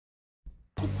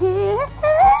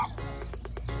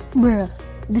Bruh,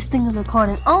 this thing is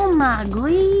recording. Oh my god.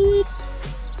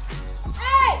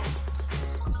 Hey!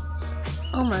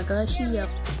 Oh my god, she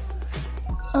yelled.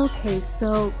 Okay,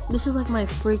 so this is like my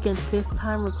freaking 5th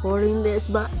time recording this,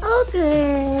 but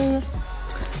okay.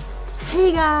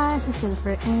 Hey guys, it's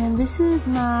Jennifer, and this is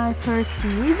my first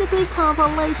musically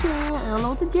compilation. I don't know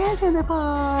what the Jennifer is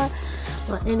for.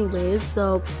 But anyways,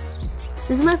 so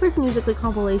this is my first musically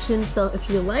compilation, so if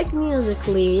you like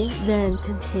musically, then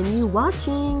continue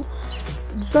watching.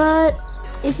 But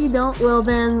if you don't, well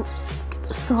then,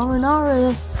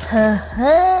 sayonara.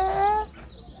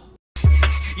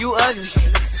 You ugly,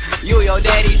 you your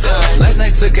daddy's son. Last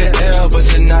night took an L, but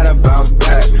tonight I bounce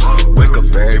back. Wake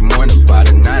up every morning, by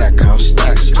the night I count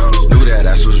stacks. Knew that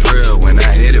ass was real when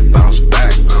I hit it, bounce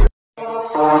back.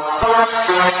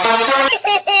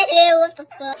 What the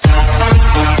fuck?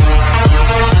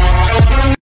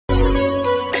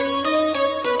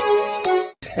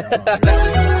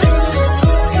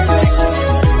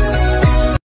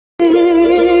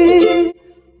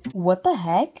 What the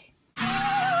heck?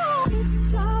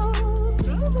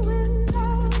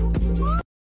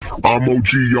 I'm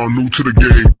OG, y'all new to the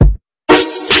game.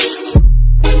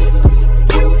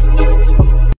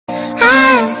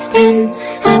 I've been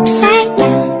upside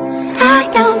down. I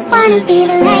don't wanna be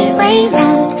the right way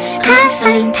round. I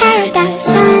find paradise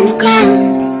on the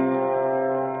ground.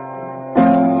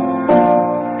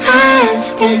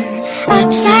 I've been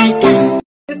upside down.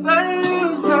 If I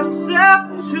lose myself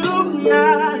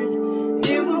tonight,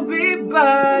 it will be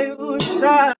by your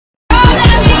side.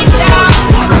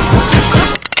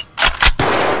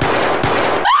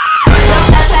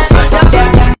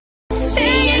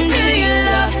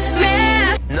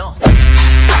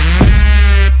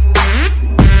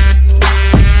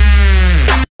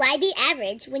 Why be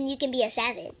average when you can be a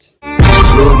savage?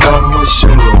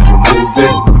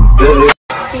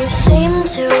 You seem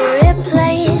to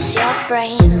replace your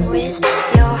brain with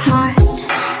your heart.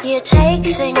 You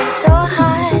take things so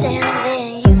hard and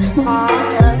then you fall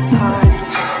apart.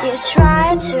 You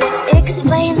try to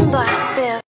explain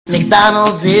but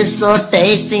McDonald's is so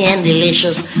tasty and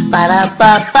delicious.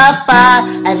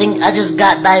 Ba-da-ba-ba-ba. I think I just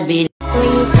got diabetes. when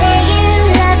you say you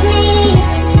love me,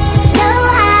 no,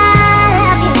 I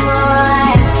love you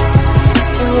more.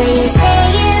 And when you say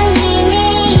you need me,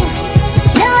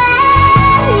 no,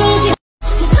 I need you.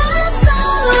 'Cause I'm so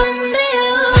under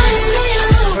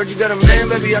you. Heard you got a man,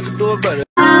 baby, I could do it better.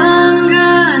 I'm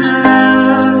gonna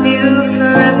love you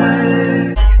forever.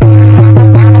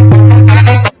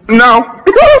 No.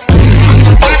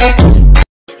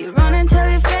 You run and tell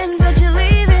your friends that you're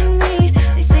leaving me.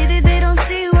 They say that they don't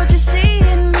see what you see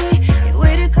in me. You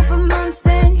wait a couple months,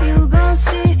 then you gon'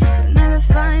 see. You'll never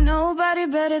find nobody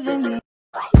better than me.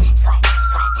 Swipe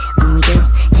on you,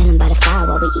 chilling by the fire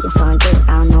while we eating fondue.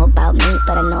 I don't know about me,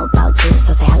 but I know about you.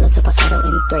 So say hello to falsetto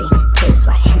in 3, 2,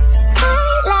 swipe.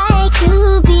 I'd like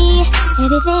to be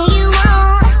everything you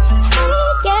want. Hey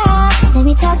girl, let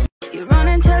me talk to you. You run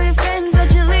and tell your friends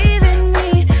that you're leaving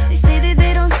me. They say that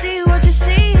they don't see what you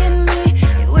see in me.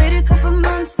 You wait a couple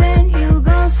months, then you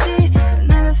gon' see. You'll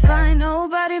never find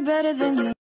nobody better than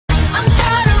me. I'm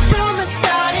tired of rumors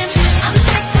starting. I'm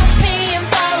sick of being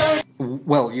followed.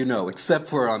 Well, you know, except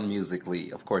for on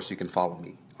Musical.ly. Of course, you can follow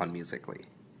me on Musical.ly.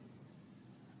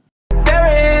 There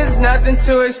is nothing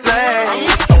to explain.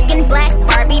 Skin black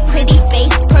Barbie, pretty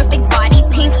face, perfect body,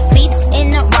 pink seats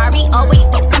in a Rari. Always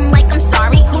I'm like I'm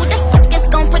sorry. Who the fuck is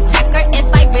gon' protect her if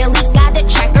I really gotta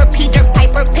check her? Peter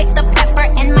Piper picked the pepper,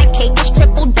 and my cake is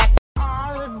triple decker.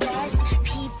 All the best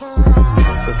people.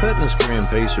 The Fitness Gram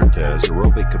Pacer test,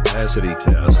 aerobic capacity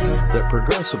test, that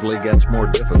progressively gets more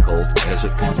difficult as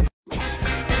it continues.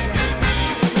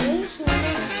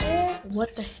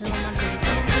 What the hell am I doing?